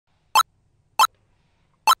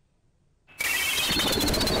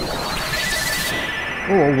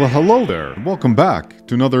Oh, well, hello there. Welcome back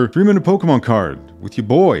to another 3-minute Pokemon card with your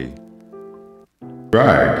boy,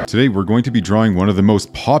 Brad. Today we're going to be drawing one of the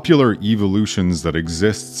most popular evolutions that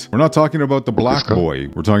exists. We're not talking about the Black Boy,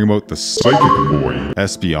 we're talking about the Psychic Boy,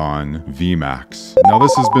 Espeon Vmax. Now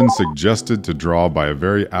this has been suggested to draw by a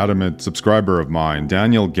very adamant subscriber of mine,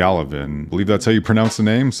 Daniel Gallivan. I believe that's how you pronounce the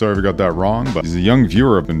name, sorry if I got that wrong, but he's a young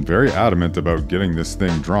viewer. I've been very adamant about getting this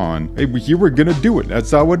thing drawn. Hey, we're gonna do it,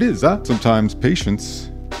 that's how it is, huh? Sometimes patience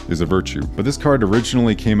is a virtue. But this card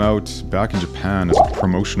originally came out back in Japan as a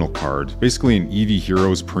promotional card, basically an Eevee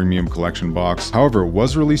Heroes premium collection box. However, it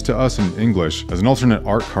was released to us in English as an alternate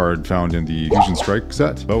art card found in the Fusion Strike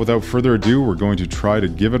set. But without further ado, we're going to try to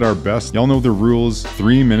give it our best. Y'all know the rules,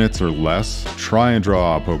 3 minutes or less. Try and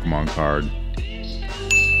draw a Pokemon card.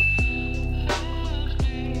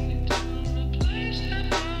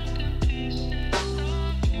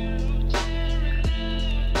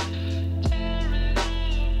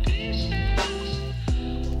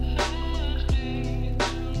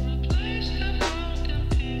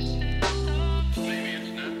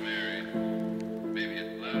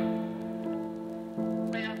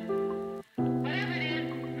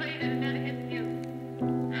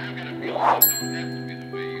 Don't have to be the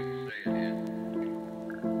way you say it is.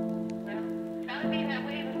 Well, gotta be that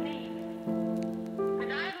way with me.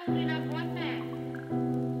 But I've only enough one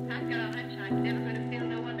thing. I've got a hunch I'm never gonna feel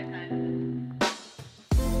no other kind of it.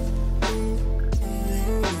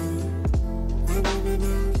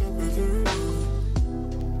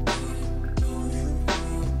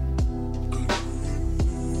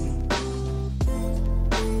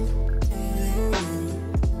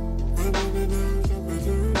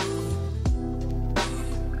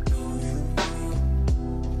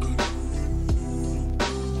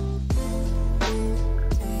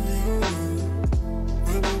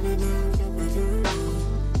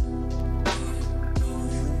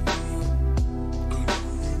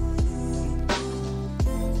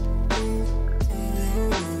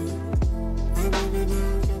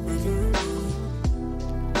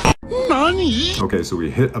 Okay, so we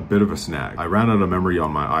hit a bit of a snag. I ran out of memory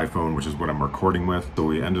on my iPhone, which is what I'm recording with. So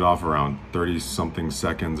we ended off around 30 something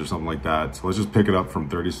seconds or something like that. So let's just pick it up from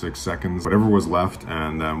 36 seconds, whatever was left,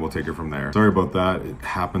 and then we'll take it from there. Sorry about that, it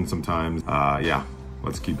happens sometimes. Yeah,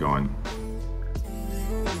 let's keep going.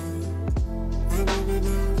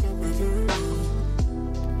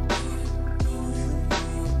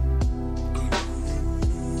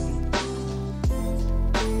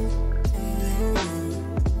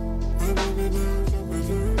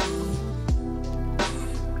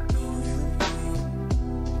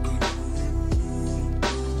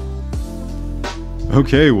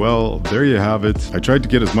 Okay, well, there you have it. I tried to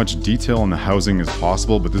get as much detail on the housing as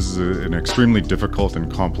possible, but this is an extremely difficult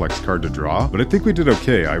and complex card to draw. But I think we did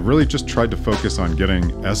okay. I really just tried to focus on getting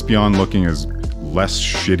Espeon looking as less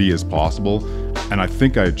shitty as possible, and I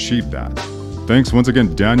think I achieved that. Thanks once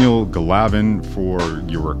again, Daniel Gallivan, for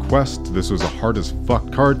your request. This was a hard as fuck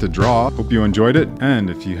card to draw. Hope you enjoyed it. And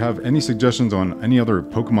if you have any suggestions on any other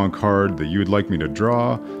Pokemon card that you would like me to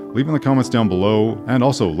draw, leave in the comments down below. And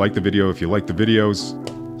also like the video if you like the videos.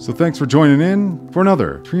 So thanks for joining in for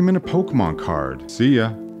another 3-minute Pokemon card. See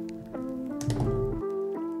ya.